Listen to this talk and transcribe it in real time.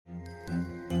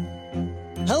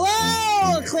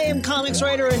acclaimed comics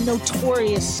writer and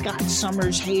notorious Scott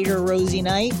Summers hater, Rosie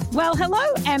Knight. Well, hello,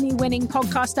 Emmy-winning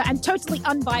podcaster and totally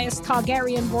unbiased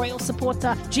Targaryen royal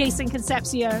supporter, Jason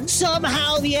Concepcion.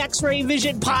 Somehow the X-Ray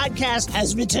Vision podcast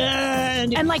has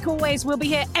returned. And like always, we'll be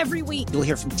here every week. You'll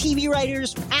hear from TV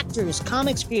writers, actors,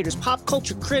 comics creators, pop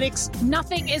culture critics.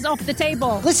 Nothing is off the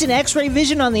table. Listen to X-Ray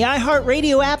Vision on the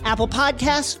iHeartRadio app, Apple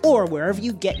Podcasts, or wherever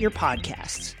you get your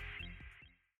podcasts.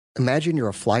 Imagine you're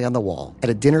a fly on the wall at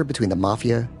a dinner between the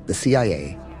Mafia, the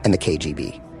CIA, and the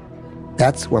KGB.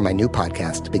 That's where my new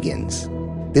podcast begins.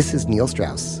 This is Neil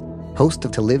Strauss, host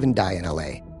of To Live and Die in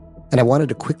LA, and I wanted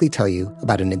to quickly tell you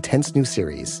about an intense new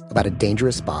series about a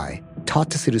dangerous spy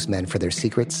taught to seduce men for their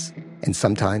secrets and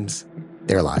sometimes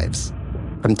their lives.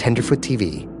 From Tenderfoot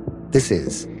TV, this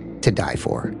is To Die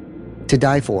For. To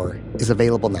Die For is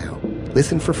available now.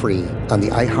 Listen for free on the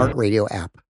iHeartRadio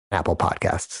app, Apple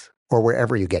Podcasts, or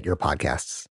wherever you get your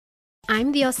podcasts.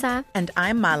 I'm Diosa. And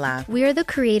I'm Mala. We are the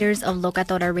creators of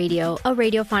Locatora Radio, a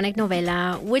radiophonic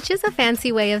novela, which is a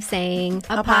fancy way of saying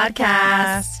a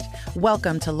podcast.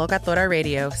 Welcome to Locatora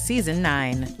Radio, Season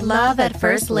 9. Love at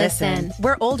first listen.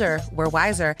 We're older, we're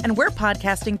wiser, and we're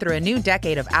podcasting through a new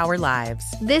decade of our lives.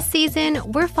 This season,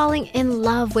 we're falling in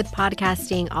love with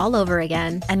podcasting all over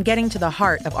again. And getting to the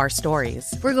heart of our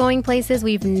stories. We're going places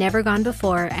we've never gone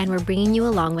before, and we're bringing you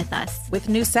along with us. With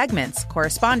new segments,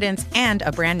 correspondence, and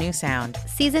a brand new sound.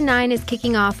 Season 9 is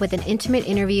kicking off with an intimate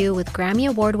interview with Grammy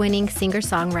Award-winning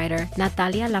singer-songwriter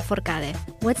Natalia Lafourcade.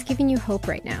 What's giving you hope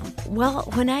right now? Well,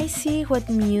 when I see what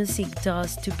music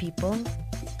does to people,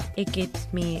 it gives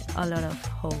me a lot of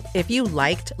hope. If you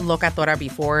liked Locatora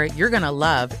before, you're going to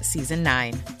love Season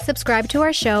 9. Subscribe to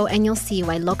our show and you'll see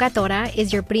why Locatora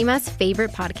is your prima's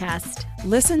favorite podcast.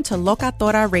 Listen to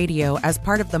Locatora Radio as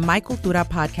part of the My Cultura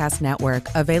Podcast Network,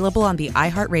 available on the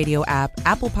iHeartRadio app,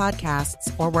 Apple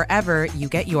Podcasts, or wherever you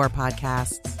get your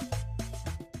podcasts.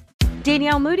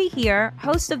 Danielle Moody here,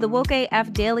 host of the Woke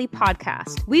AF Daily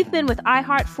podcast. We've been with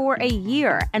iHeart for a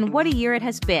year, and what a year it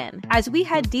has been. As we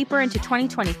head deeper into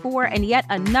 2024 and yet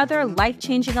another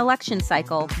life-changing election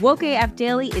cycle, Woke AF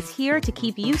Daily is here to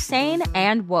keep you sane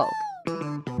and woke.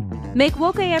 Make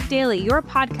Woke AF Daily your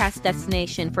podcast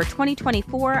destination for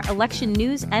 2024 election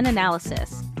news and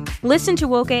analysis. Listen to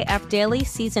Woke AF Daily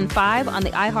Season 5 on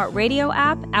the iHeartRadio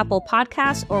app, Apple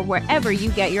Podcasts, or wherever you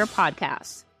get your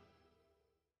podcasts.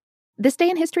 This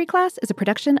Day in History class is a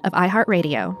production of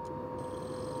iHeartRadio.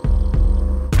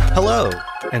 Hello,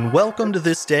 and welcome to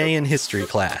This Day in History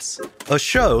class, a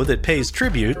show that pays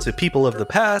tribute to people of the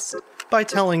past by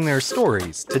telling their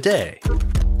stories today.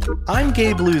 I'm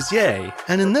Gabe Luzier,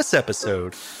 and in this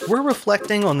episode, we're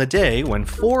reflecting on the day when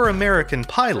 4 American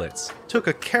pilots took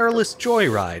a careless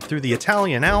joyride through the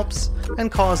Italian Alps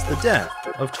and caused the death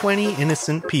of 20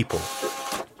 innocent people.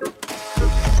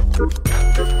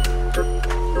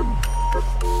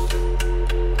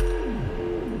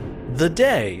 The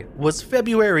day was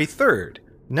February 3rd,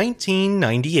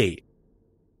 1998.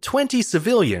 20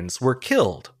 civilians were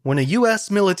killed when a U.S.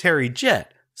 military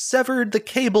jet severed the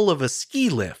cable of a ski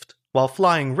lift while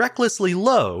flying recklessly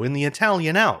low in the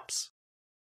Italian Alps.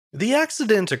 The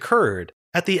accident occurred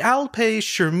at the Alpe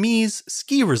Cermise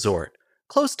ski resort,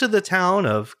 close to the town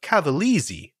of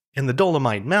Cavallese in the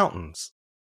Dolomite Mountains.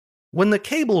 When the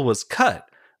cable was cut,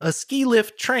 a ski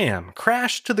lift tram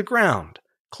crashed to the ground,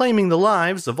 claiming the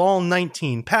lives of all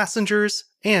 19 passengers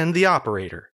and the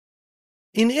operator.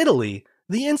 In Italy,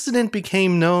 the incident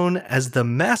became known as the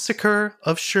Massacre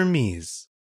of Cermise.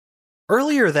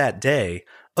 Earlier that day,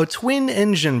 a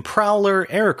twin-engine Prowler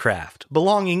aircraft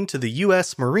belonging to the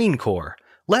U.S. Marine Corps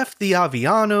left the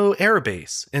Aviano Air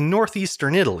Base in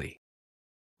northeastern Italy.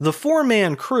 The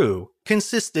 4-man crew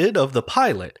consisted of the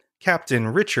pilot, Captain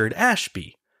Richard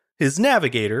Ashby, his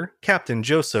navigator, Captain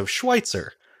Joseph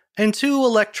Schweitzer, and 2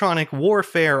 electronic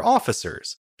warfare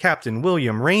officers, Captain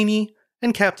William Rainey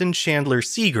and Captain Chandler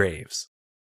Seagraves.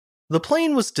 The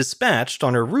plane was dispatched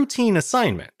on a routine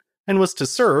assignment and was to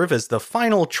serve as the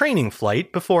final training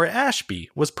flight before Ashby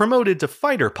was promoted to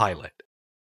fighter pilot.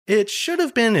 It should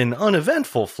have been an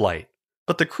uneventful flight,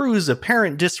 but the crew's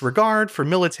apparent disregard for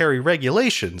military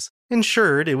regulations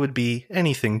ensured it would be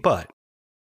anything but.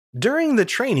 During the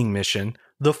training mission,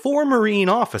 the 4 Marine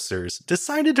officers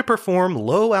decided to perform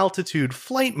low-altitude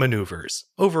flight maneuvers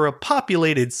over a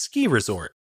populated ski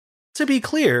resort. To be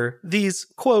clear, these,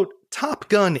 quote, Top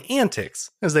Gun antics,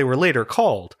 as they were later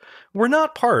called, were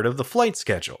not part of the flight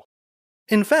schedule.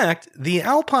 In fact, the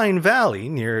Alpine Valley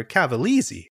near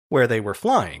Cavallese, where they were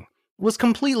flying, was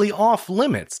completely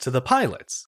off-limits to the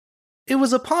pilots. It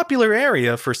was a popular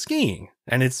area for skiing,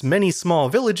 and its many small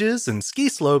villages and ski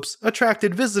slopes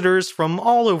attracted visitors from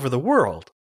all over the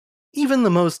world. Even the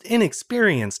most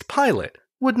inexperienced pilot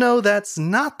would know that's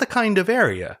not the kind of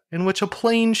area in which a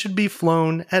plane should be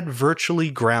flown at virtually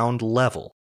ground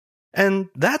level. And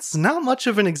that's not much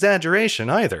of an exaggeration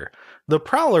either. The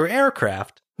Prowler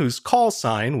aircraft, whose call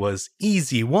sign was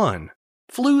Easy 1,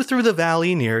 flew through the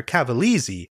valley near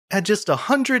Cavalese at just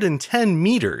 110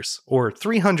 meters, or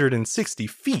 360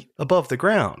 feet above the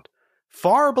ground,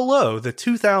 far below the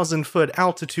 2,000-foot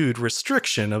altitude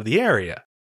restriction of the area.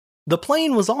 The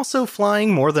plane was also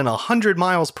flying more than 100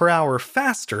 miles per hour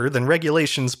faster than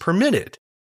regulations permitted.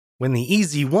 When the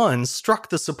Easy 1 struck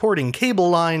the supporting cable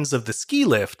lines of the ski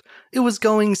lift, it was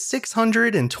going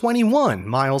 621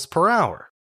 miles per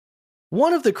hour.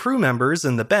 One of the crew members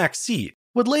in the back seat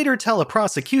would later tell a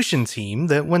prosecution team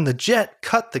that when the jet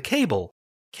cut the cable,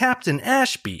 Captain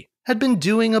Ashby had been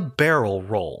doing a barrel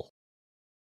roll.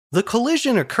 The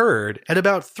collision occurred at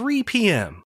about 3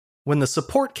 p.m. When the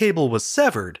support cable was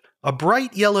severed, a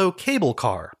bright yellow cable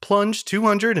car plunged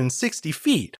 260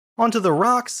 feet onto the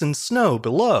rocks and snow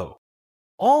below.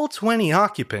 All 20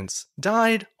 occupants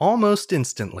died almost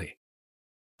instantly.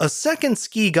 A second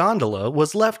ski gondola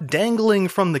was left dangling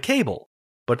from the cable,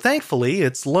 but thankfully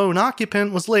its lone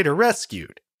occupant was later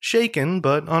rescued, shaken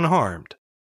but unharmed.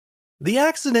 The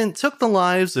accident took the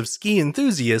lives of ski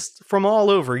enthusiasts from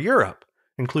all over Europe,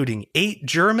 including 8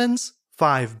 Germans,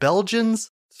 5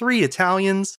 Belgians, 3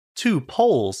 Italians, 2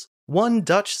 Poles, 1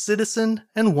 Dutch citizen,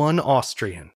 and 1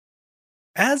 Austrian.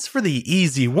 As for the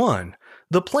Easy 1,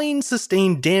 the plane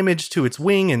sustained damage to its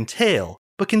wing and tail,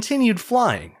 but continued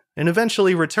flying, and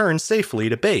eventually returned safely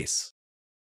to base.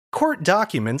 Court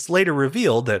documents later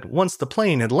revealed that once the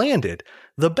plane had landed,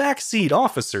 the backseat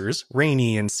officers,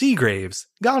 Rainey and Seagraves,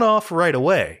 got off right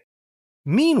away.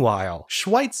 Meanwhile,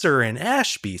 Schweitzer and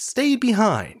Ashby stayed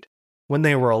behind. When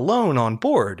they were alone on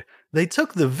board, they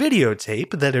took the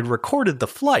videotape that had recorded the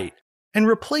flight and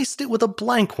replaced it with a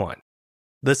blank one.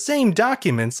 The same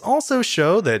documents also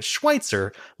show that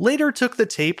Schweitzer later took the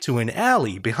tape to an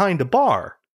alley behind a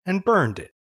bar and burned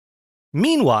it.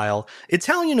 Meanwhile,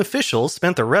 Italian officials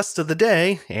spent the rest of the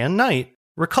day and night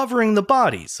recovering the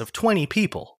bodies of 20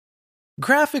 people.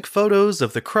 Graphic photos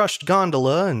of the crushed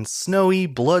gondola and snowy,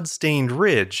 blood-stained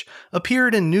ridge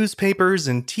appeared in newspapers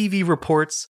and TV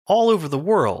reports all over the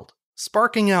world,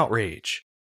 sparking outrage.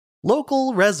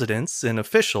 Local residents and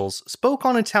officials spoke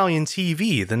on Italian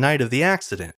TV the night of the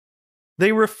accident.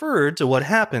 They referred to what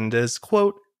happened as,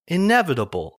 quote,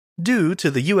 inevitable, due to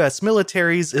the U.S.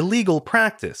 military's illegal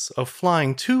practice of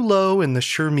flying too low in the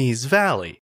Schermies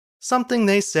Valley, something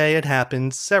they say had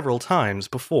happened several times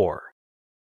before.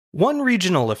 One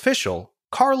regional official,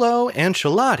 Carlo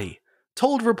Ancelotti,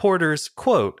 told reporters,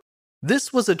 quote,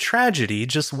 this was a tragedy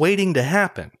just waiting to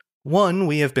happen, one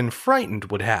we have been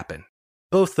frightened would happen.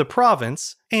 Both the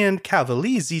province and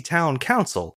Cavalese Town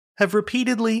Council have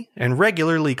repeatedly and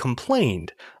regularly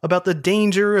complained about the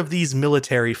danger of these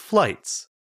military flights.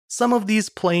 Some of these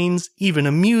planes even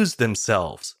amused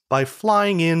themselves by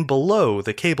flying in below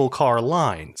the cable car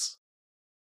lines.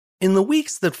 In the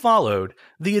weeks that followed,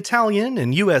 the Italian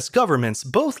and U.S. governments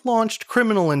both launched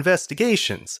criminal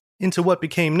investigations into what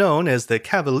became known as the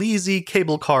Cavalese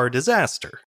cable car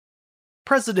disaster.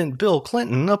 President Bill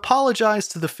Clinton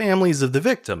apologized to the families of the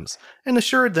victims and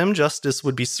assured them justice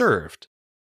would be served.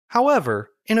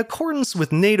 However, in accordance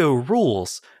with NATO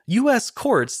rules, U.S.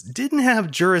 courts didn't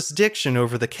have jurisdiction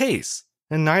over the case,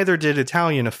 and neither did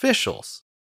Italian officials.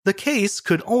 The case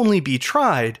could only be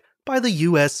tried by the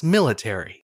U.S.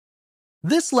 military.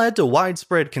 This led to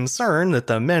widespread concern that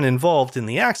the men involved in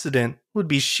the accident would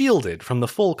be shielded from the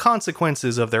full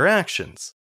consequences of their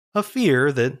actions, a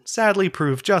fear that sadly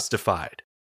proved justified.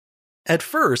 At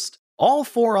first, all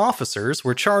 4 officers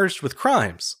were charged with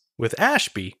crimes, with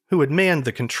Ashby, who had manned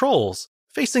the controls,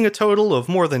 facing a total of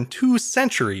more than 2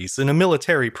 centuries in a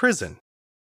military prison.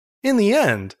 In the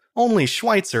end, only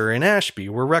Schweitzer and Ashby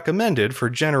were recommended for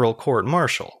general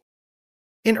court-martial.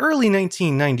 In early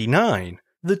 1999,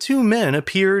 the 2 men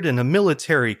appeared in a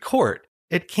military court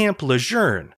at Camp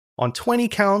Lejeune on 20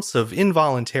 counts of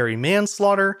involuntary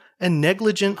manslaughter and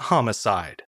negligent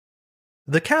homicide.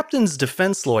 The captain's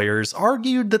defense lawyers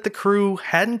argued that the crew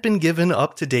hadn't been given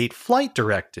up-to-date flight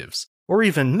directives or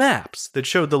even maps that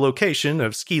showed the location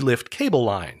of ski lift cable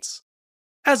lines.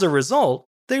 As a result,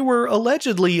 they were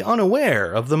allegedly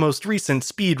unaware of the most recent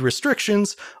speed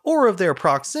restrictions or of their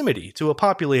proximity to a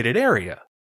populated area.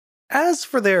 As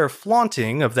for their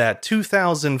flaunting of that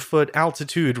 2,000-foot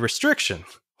altitude restriction,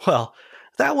 well,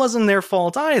 that wasn't their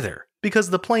fault either, because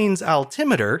the plane's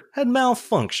altimeter had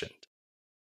malfunctioned.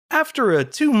 After a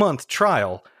 2-month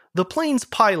trial, the plane's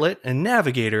pilot and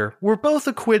navigator were both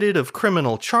acquitted of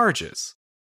criminal charges.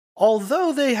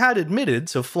 Although they had admitted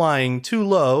to flying too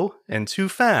low and too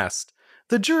fast,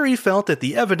 the jury felt that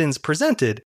the evidence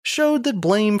presented showed that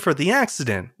blame for the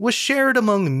accident was shared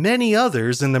among many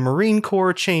others in the Marine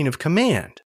Corps chain of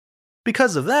command.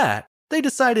 Because of that, they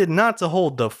decided not to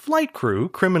hold the flight crew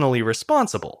criminally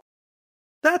responsible.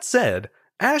 That said,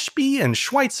 Ashby and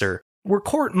Schweitzer were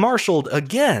court-martialed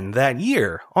again that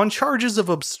year on charges of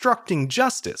obstructing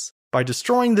justice by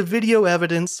destroying the video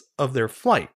evidence of their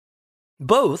flight.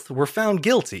 Both were found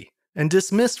guilty and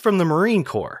dismissed from the Marine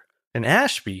Corps, and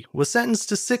Ashby was sentenced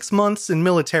to 6 months in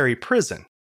military prison.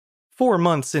 4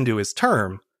 months into his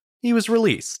term, he was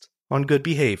released on good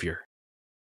behavior.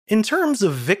 In terms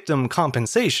of victim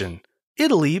compensation,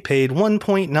 Italy paid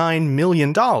 $1.9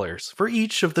 million for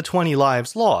each of the 20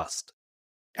 lives lost.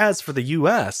 As for the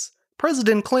U.S.,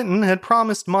 President Clinton had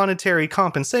promised monetary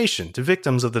compensation to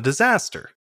victims of the disaster.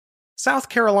 South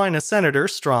Carolina Senator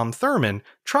Strom Thurmond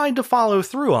tried to follow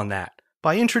through on that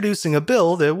by introducing a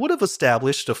bill that would have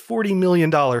established a $40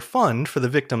 million fund for the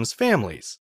victims'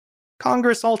 families.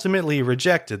 Congress ultimately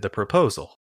rejected the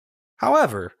proposal.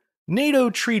 However,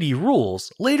 NATO treaty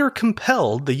rules later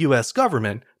compelled the U.S.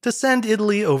 government to send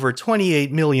Italy over $28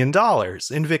 million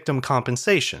in victim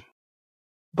compensation.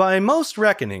 By most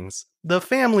reckonings, the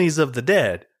families of the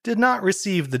dead did not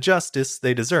receive the justice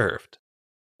they deserved.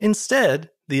 Instead,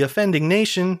 the offending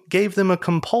nation gave them a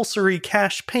compulsory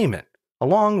cash payment,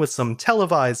 along with some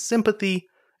televised sympathy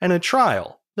and a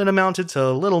trial that amounted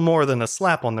to little more than a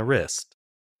slap on the wrist.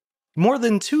 More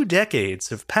than 2 decades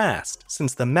have passed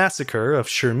since the massacre of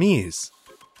Shermiz.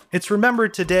 It's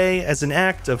remembered today as an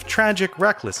act of tragic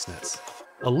recklessness,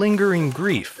 a lingering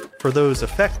grief for those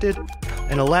affected,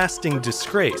 and a lasting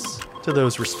disgrace to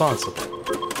those responsible.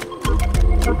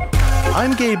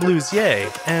 I'm Gabe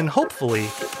Luzier, and hopefully,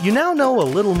 you now know a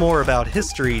little more about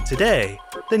history today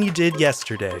than you did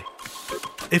yesterday.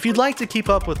 If you'd like to keep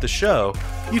up with the show,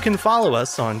 you can follow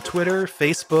us on Twitter,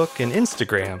 Facebook, and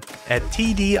Instagram at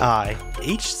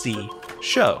TDIHC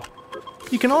Show.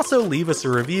 You can also leave us a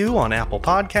review on Apple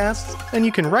Podcasts, and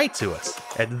you can write to us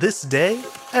at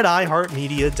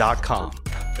thisday@iheartmedia.com.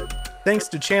 Thanks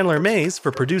to Chandler Mays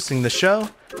for producing the show,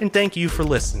 and thank you for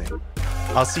listening.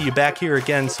 I'll see you back here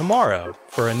again tomorrow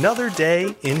for another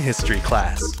day in history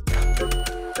class.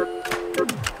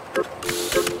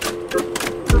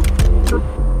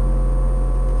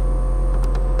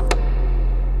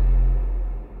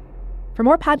 For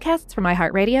more podcasts from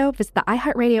iHeartRadio, visit the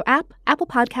iHeartRadio app, Apple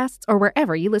Podcasts, or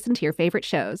wherever you listen to your favorite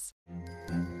shows.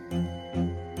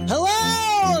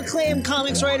 Hello, acclaimed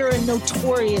comics writer and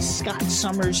notorious Scott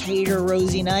Summers hater,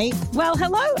 Rosie Knight. Well,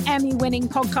 hello, Emmy-winning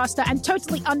podcaster and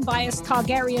totally unbiased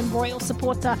Targaryen royal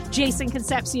supporter, Jason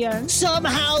Concepcion.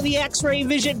 Somehow the X-Ray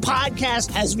Vision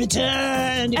podcast has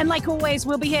returned. And like always,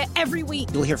 we'll be here every week.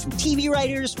 You'll hear from TV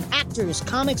writers, actors,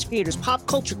 comics creators, pop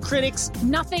culture critics.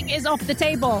 Nothing is off the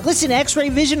table. Listen to X-Ray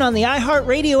Vision on the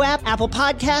iHeartRadio app, Apple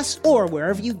Podcasts, or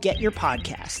wherever you get your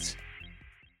podcasts.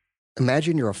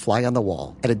 Imagine you're a fly on the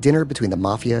wall at a dinner between the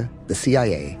Mafia, the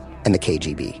CIA, and the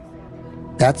KGB.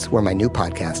 That's where my new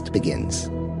podcast begins.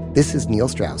 This is Neil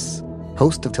Strauss,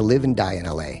 host of To Live and Die in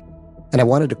LA, and I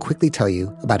wanted to quickly tell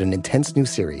you about an intense new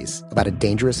series about a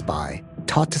dangerous spy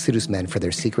taught to seduce men for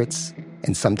their secrets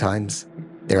and sometimes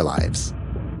their lives.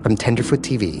 From Tenderfoot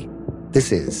TV,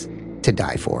 this is To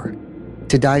Die For.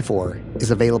 To Die For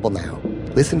is available now.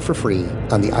 Listen for free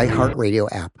on the iHeartRadio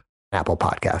app, Apple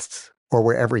Podcasts, or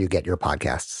wherever you get your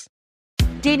podcasts.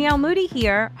 Danielle Moody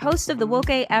here, host of the Woke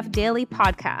AF Daily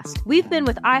podcast. We've been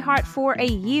with iHeart for a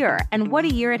year, and what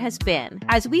a year it has been.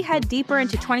 As we head deeper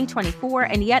into 2024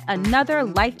 and yet another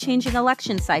life-changing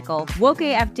election cycle, Woke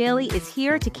AF Daily is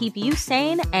here to keep you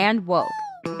sane and woke.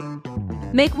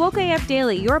 Make Woke AF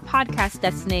Daily your podcast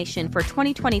destination for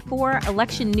 2024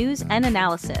 election news and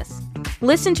analysis.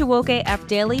 Listen to Woke AF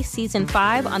Daily Season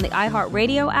 5 on the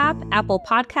iHeartRadio app, Apple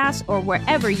Podcasts, or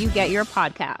wherever you get your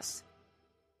podcasts.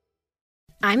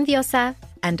 I'm Diosa.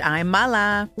 And I'm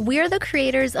Mala. We're the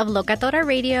creators of Locatora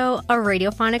Radio, a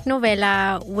radiophonic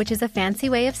novela, which is a fancy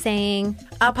way of saying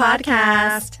a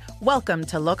podcast. Welcome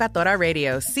to Locatora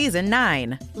Radio Season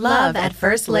 9. Love at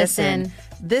First Listen.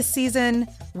 This season,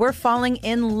 we're falling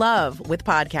in love with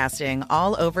podcasting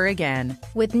all over again.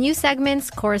 With new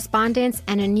segments, correspondence,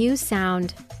 and a new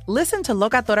sound. Listen to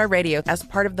Locatora Radio as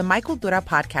part of the My Cultura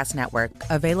Podcast Network,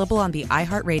 available on the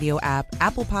iHeartRadio app,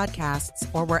 Apple Podcasts,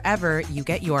 or wherever you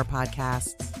get your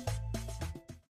podcasts.